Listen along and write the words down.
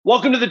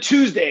Welcome to the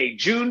Tuesday,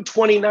 June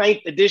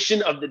 29th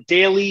edition of the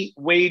Daily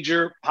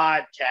Wager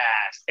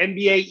Podcast.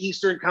 NBA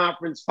Eastern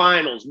Conference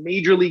Finals,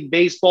 Major League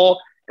Baseball,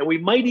 and we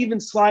might even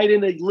slide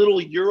in a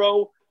little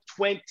Euro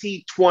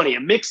 2020.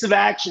 A mix of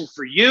action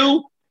for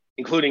you,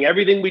 including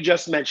everything we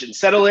just mentioned.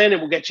 Settle in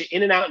and we'll get you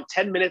in and out in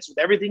 10 minutes with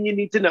everything you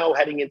need to know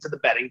heading into the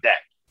betting day.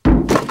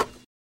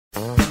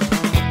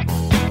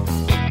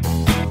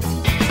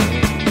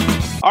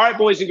 All right,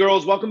 boys and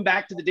girls, welcome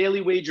back to the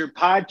Daily Wager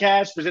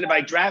Podcast presented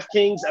by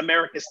DraftKings,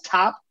 America's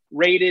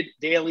top-rated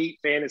daily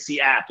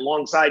fantasy app.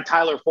 Alongside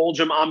Tyler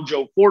Fulgham, I'm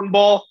Joe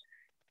Fortenbaugh,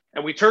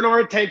 and we turn our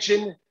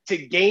attention to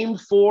Game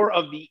 4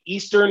 of the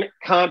Eastern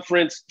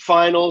Conference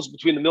Finals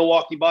between the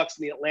Milwaukee Bucks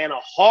and the Atlanta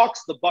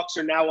Hawks. The Bucks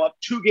are now up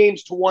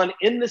 2-1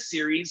 in the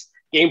series.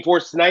 Game 4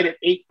 is tonight at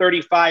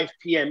 8:35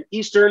 p.m.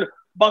 Eastern.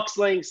 Bucks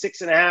laying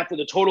 6.5 with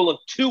a total of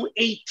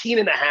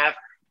 218.5.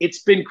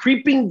 It's been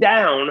creeping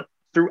down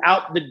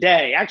throughout the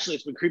day. Actually,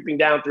 it's been creeping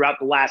down throughout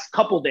the last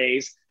couple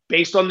days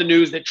based on the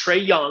news that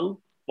Trae Young,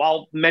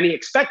 while many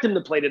expect him to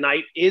play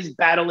tonight, is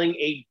battling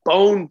a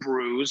bone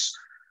bruise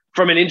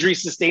from an injury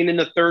sustained in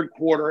the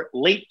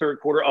late third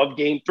quarter of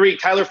Game 3.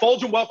 Tyler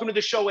Fulgham, welcome to the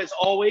show as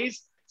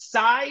always.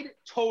 Side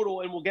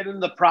total, and we'll get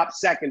into the prop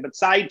second, but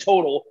side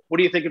total, what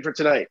are you thinking for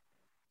tonight?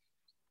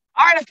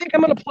 All right, I think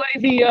I'm going to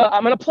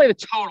play the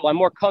total. I'm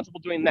more comfortable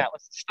doing that.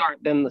 Let's start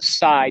than the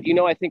side.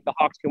 I think the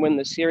Hawks can win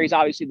this series.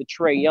 Obviously, the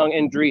Trae Young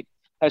injury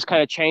has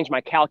kind of changed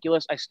my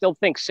calculus. I still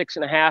think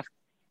 6.5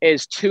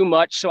 is too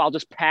much, so I'll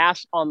just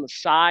pass on the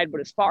side. But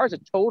as far as a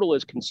total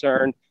is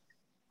concerned,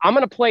 I'm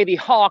going to play the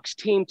Hawks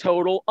team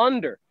total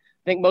under.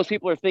 I think most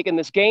people are thinking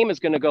this game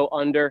is going to go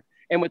under.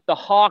 And with the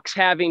Hawks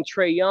having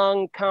Trae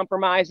Young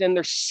compromised and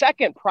their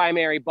second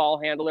primary ball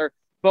handler,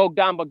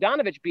 Bogdan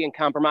Bogdanovic, being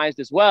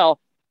compromised as well,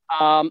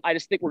 I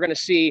just think we're going to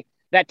see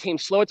that team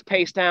slow its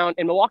pace down.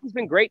 And Milwaukee's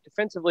been great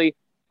defensively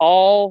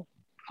all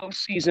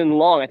postseason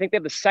long. I think they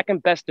have the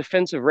second best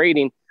defensive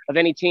rating of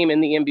any team in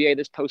the NBA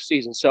this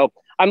postseason. So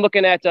I'm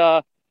looking at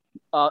a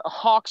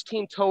Hawks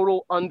team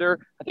total under.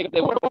 I think if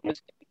they want to win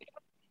this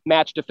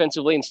match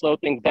defensively and slow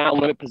things down,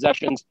 limit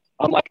possessions,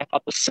 unlike I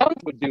thought the Suns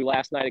would do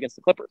last night against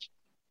the Clippers.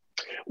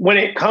 When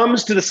it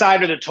comes to the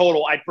side of the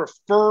total, I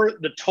prefer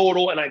the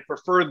total and I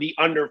prefer the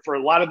under for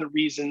a lot of the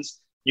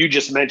reasons you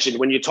just mentioned.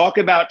 When you talk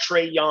about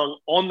Trae Young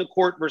on the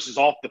court versus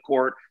off the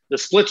court, the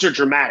splits are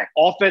dramatic.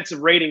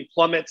 Offensive rating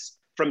plummets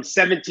from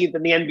 17th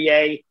in the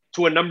NBA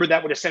to a number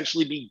that would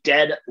essentially be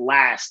dead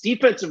last.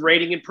 Defensive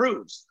rating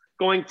improves,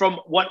 going from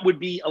what would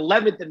be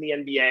 11th in the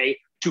NBA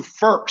to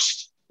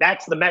first.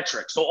 That's the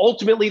metric. So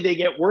ultimately, they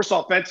get worse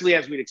offensively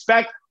as we'd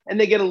expect, and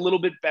they get a little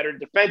bit better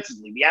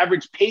defensively. The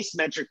average pace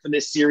metric for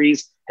this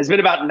series has been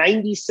about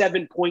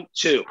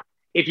 97.2.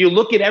 If you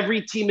look at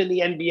every team in the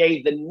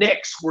NBA, the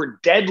Knicks were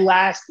dead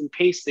last in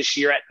pace this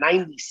year at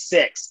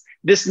 96.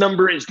 This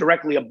number is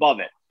directly above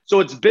it. So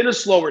it's been a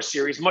slower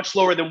series, much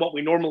slower than what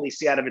we normally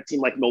see out of a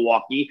team like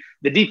Milwaukee.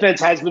 The defense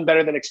has been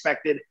better than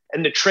expected,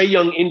 and the Trae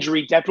Young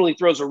injury definitely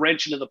throws a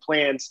wrench into the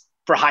plans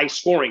for high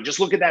scoring. Just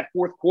look at that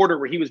fourth quarter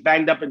where he was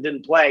banged up and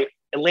didn't play.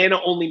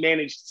 Atlanta only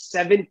managed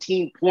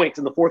 17 points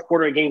in the fourth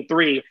quarter of Game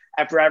 3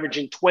 after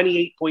averaging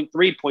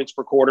 28.3 points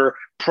per quarter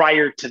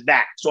prior to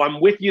that. So I'm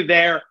with you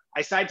there.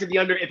 I side to the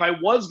under. If I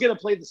was going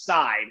to play the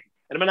side,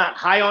 and I'm not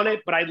high on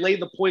it, but I'd lay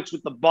the points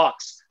with the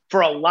Bucks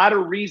for a lot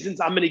of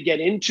reasons I'm going to get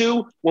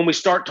into when we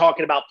start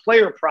talking about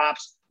player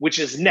props, which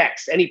is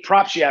next. Any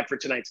props you have for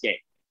tonight's game?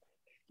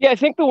 Yeah, I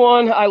think the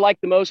one I like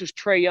the most is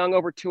Trae Young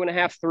over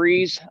 2.5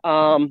 threes.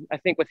 I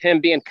think with him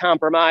being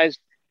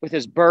compromised with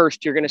his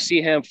burst, you're going to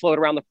see him float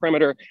around the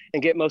perimeter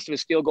and get most of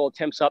his field goal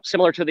attempts up,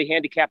 similar to the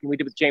handicapping we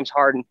did with James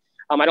Harden.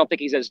 I don't think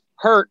he's as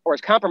hurt or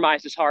as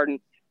compromised as Harden,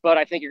 but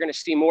I think you're going to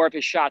see more of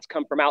his shots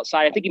come from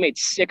outside. I think he made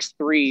 6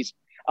 threes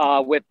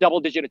with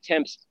double-digit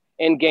attempts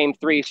in Game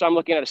 3. So I'm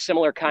looking at a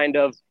similar kind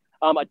of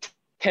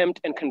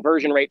attempt and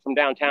conversion rate from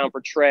downtown for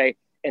Trae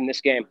in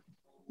this game.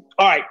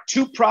 All right,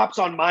 2 props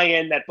on my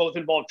end that both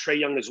involve Trae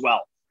Young as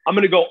well. I'm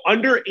going to go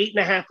under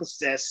 8.5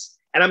 assists,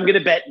 and I'm going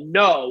to bet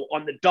no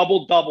on the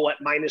double-double at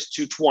minus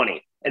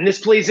 220. And this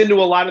plays into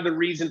a lot of the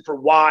reason for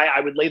why I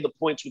would lay the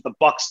points with the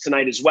Bucks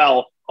tonight as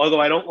well,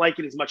 although I don't like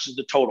it as much as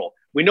the total.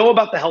 We know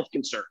about the health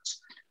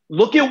concerns.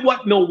 Look at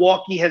what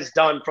Milwaukee has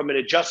done from an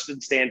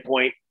adjusted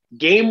standpoint.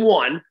 Game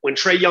 1, when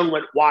Trae Young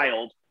went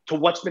wild, to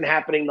what's been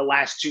happening the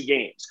last 2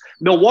 games.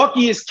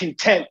 Milwaukee is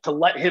content to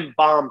let him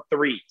bomb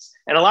threes.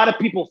 And a lot of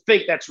people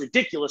think that's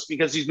ridiculous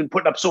because he's been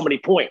putting up so many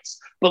points.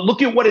 But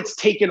look at what it's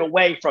taken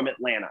away from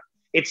Atlanta.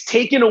 It's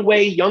taken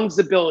away Young's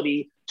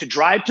ability to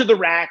drive to the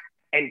rack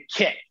and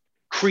kick,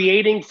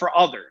 creating for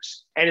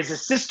others. And his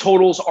assist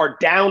totals are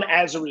down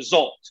as a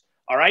result.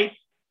 All right?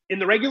 In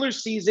the regular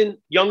season,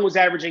 Young was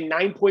averaging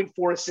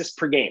 9.4 assists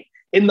per game.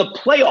 In the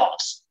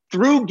playoffs,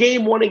 through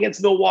Game 1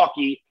 against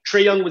Milwaukee,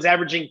 Trae Young was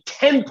averaging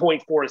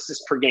 10.4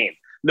 assists per game.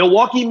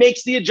 Milwaukee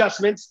makes the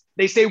adjustments.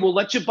 They say, we'll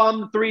let you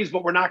bomb the threes,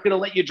 but we're not going to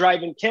let you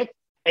drive and kick.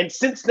 And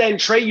since then,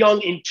 Trae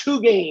Young in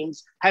 2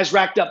 games has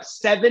racked up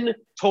 7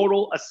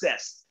 total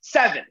assists.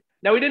 7.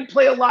 Now, he didn't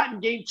play a lot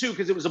in Game 2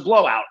 because it was a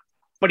blowout.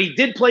 but he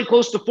did play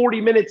close to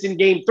 40 minutes in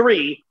game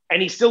 3,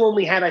 and he still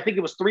only had, I think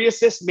it was 3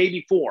 assists,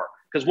 maybe 4,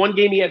 because one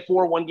game he had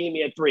 4, one game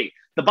he had 3.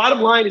 The bottom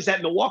line is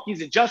that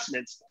Milwaukee's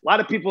adjustments, a lot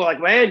of people are like,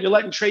 man, you're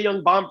letting Trae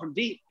Young bomb from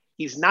deep.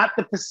 He's not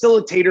the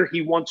facilitator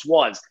he once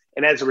was.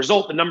 And as a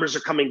result, the numbers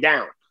are coming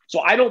down. So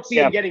I don't see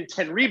him getting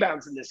 10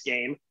 rebounds in this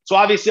game. So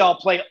obviously I'll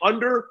play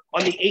under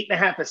on the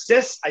 8.5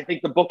 assists. I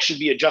think the book should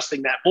be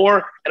adjusting that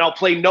more. And I'll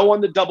play no on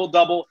the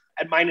double-double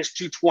at minus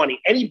 220.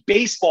 Any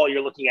baseball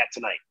you're looking at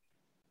tonight?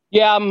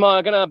 Yeah, I'm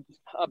going to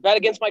bet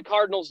against my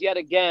Cardinals yet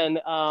again.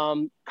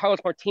 Carlos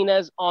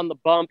Martinez on the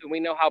bump, and we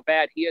know how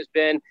bad he has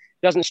been.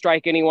 Doesn't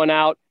strike anyone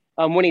out.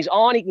 When he's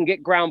on, he can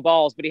get ground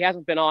balls, but he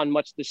hasn't been on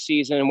much this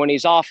season. And when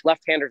he's off,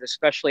 left-handers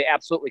especially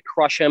absolutely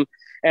crush him.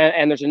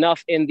 And there's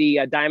enough in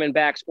the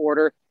Diamondbacks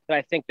order that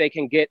I think they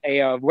can get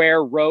a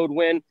rare road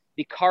win.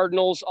 The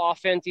Cardinals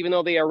offense, even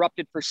though they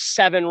erupted for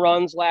 7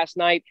 runs last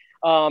night,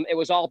 it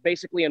was all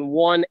basically in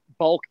one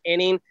bulk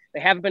inning. They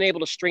haven't been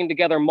able to string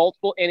together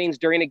multiple innings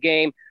during a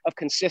game of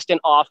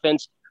consistent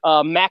offense.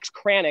 Max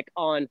Kranick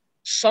on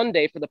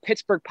Sunday for the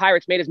Pittsburgh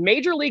Pirates made his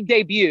major league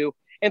debut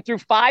and threw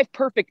 5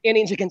 perfect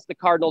innings against the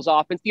Cardinals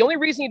offense. The only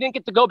reason he didn't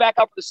get to go back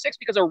up for the 6th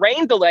because a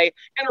rain delay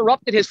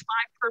interrupted his 5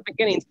 perfect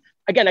innings.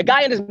 Again, a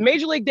guy in his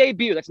major league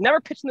debut that's never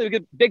pitched in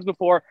the bigs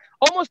before,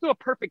 almost threw a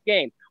perfect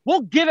game.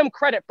 We'll give him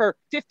credit for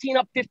 15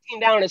 up,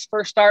 15 down in his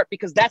first start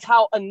because that's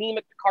how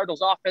anemic the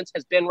Cardinals offense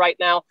has been right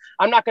now.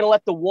 I'm not going to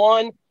let the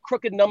one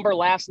crooked number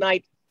last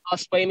night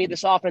sway me.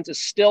 This offense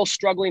is still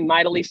struggling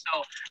mightily.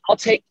 So I'll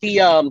take the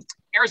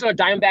Arizona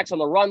Diamondbacks on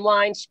the run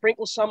line,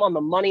 sprinkle some on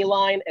the money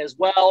line as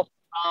well.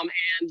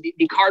 And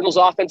the Cardinals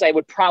offense, I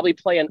would probably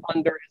play an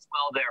under as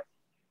well there.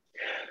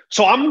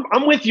 So I'm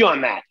with you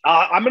on that.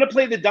 I'm going to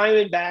play the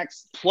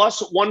Diamondbacks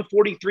plus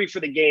 143 for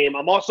the game.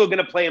 I'm also going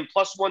to play them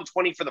plus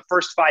 120 for the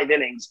first 5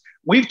 innings.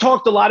 We've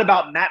talked a lot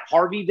about Matt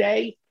Harvey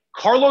Day.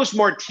 Carlos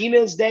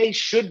Martinez Day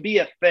should be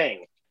a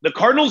thing. The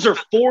Cardinals are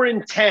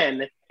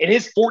 4-10 in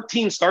his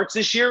 14 starts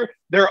this year.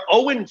 They're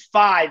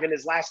 0-5 in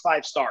his last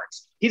 5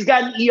 starts. He's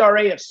got an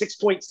ERA of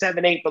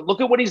 6.78, but look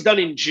at what he's done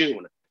in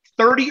June.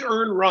 30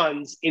 earned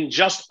runs in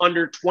just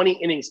under 20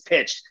 innings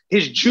pitched.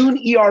 His June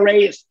ERA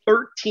is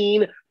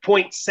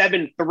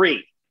 13.73.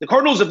 The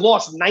Cardinals have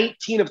lost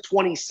 19 of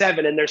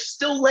 27, and they're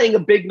still laying a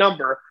big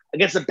number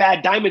against a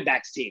bad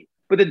Diamondbacks team.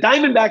 But the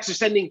Diamondbacks are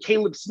sending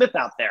Caleb Smith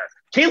out there.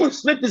 Caleb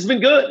Smith has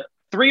been good.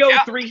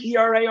 3.03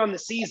 ERA on the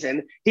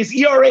season. His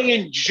ERA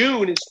in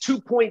June is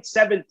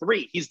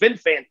 2.73. He's been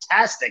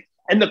fantastic.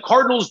 And the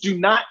Cardinals do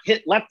not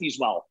hit lefties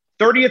well.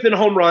 30th in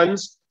home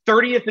runs,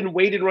 30th in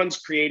weighted runs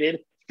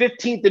created,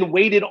 15th in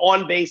weighted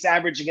on-base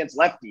average against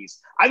lefties.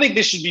 I think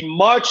this should be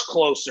much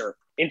closer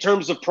in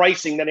terms of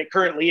pricing than it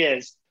currently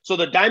is. So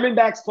the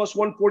Diamondbacks plus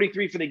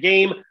 143 for the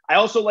game. I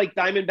also like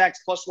Diamondbacks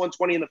plus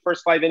 120 in the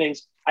first 5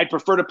 innings. I'd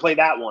prefer to play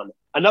that one.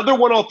 Another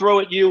one I'll throw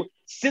at you,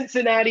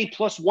 Cincinnati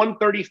plus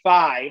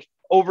 135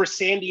 over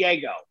San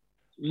Diego.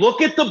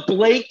 Look at the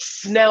Blake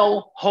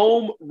Snell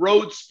home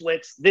road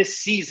splits this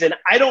season.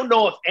 I don't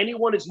know if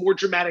anyone is more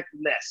dramatic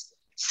than this.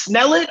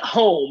 Snell at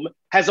home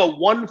has a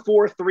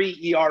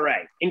 1.43 ERA.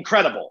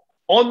 Incredible.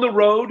 On the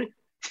road,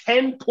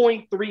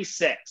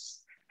 10.36.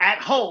 At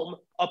home,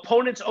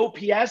 opponent's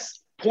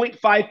OPS,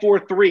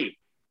 0.543.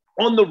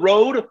 On the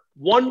road,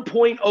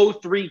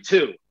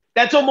 1.032.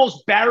 That's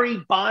almost Barry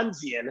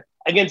Bonzian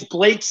against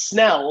Blake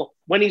Snell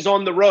when he's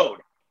on the road.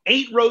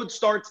 8 road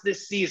starts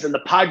this season. The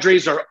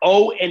Padres are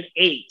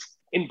 0-8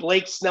 in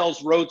Blake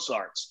Snell's road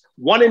starts.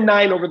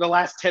 1-9 over the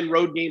last 10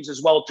 road games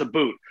as well to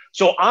boot.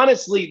 So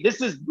honestly,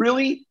 this is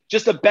really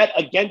just a bet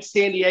against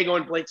San Diego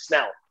and Blake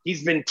Snell.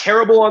 He's been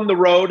terrible on the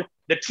road.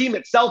 The team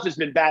itself has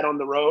been bad on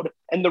the road.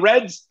 And the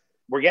Reds,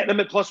 we're getting them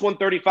at plus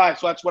 135.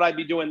 So that's what I'd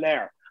be doing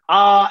there.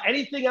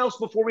 Anything else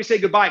before we say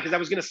goodbye? Because I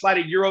was going to slide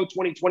a Euro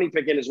 2020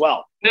 pick in as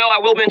well. No, I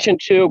will mention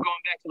too, going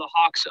back to the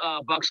Hawks,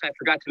 Bucks, I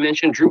forgot to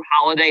mention Drew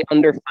Holiday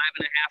under 5.5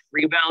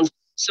 rebounds,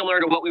 similar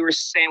to what we were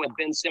saying with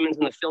Ben Simmons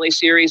in the Philly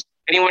series.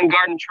 Anyone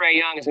guarding Trae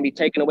Young is going to be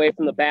taken away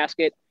from the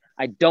basket.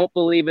 I don't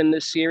believe in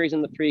this series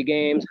in the 3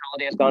 games.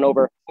 Holiday has gone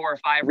over 4 or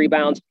 5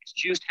 rebounds. It's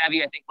juiced heavy,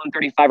 I think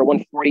 135 or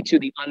 142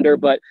 the under,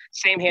 but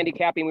same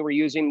handicapping we were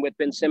using with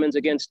Ben Simmons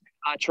against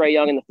Trae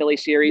Young in the Philly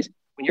series.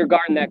 When you're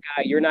guarding that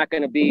guy, you're not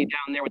going to be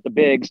down there with the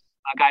bigs,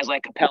 guys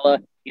like Capella,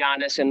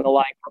 Giannis, and the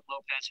like,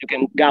 Lopez, who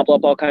can gobble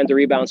up all kinds of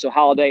rebounds. So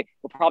Holiday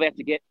will probably have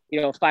to get,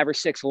 5 or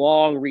 6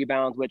 long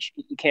rebounds, which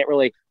you can't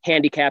really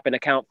handicap and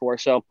account for.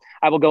 So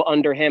I will go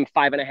under him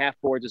 5.5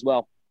 boards as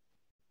well.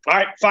 All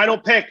right, final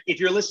pick. If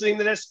you're listening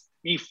to this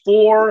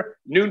before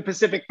noon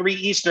Pacific, 3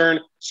 Eastern,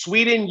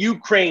 Sweden,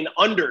 Ukraine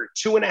under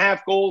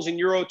 2.5 goals in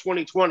Euro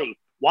 2020.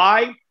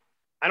 Why?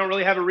 I don't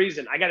really have a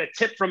reason. I got a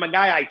tip from a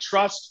guy I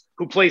trust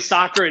who plays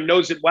soccer and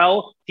knows it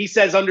well. He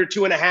says under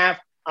 2.5.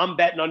 I'm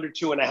betting under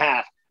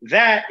 2.5.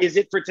 That is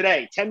it for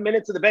today. 10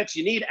 minutes of the bets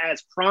you need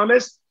as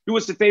promised. Do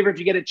us a favor if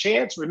you get a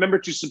chance. Remember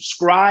to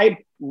subscribe,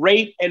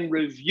 rate, and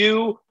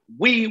review.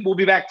 We will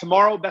be back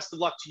tomorrow. Best of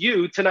luck to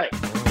you tonight.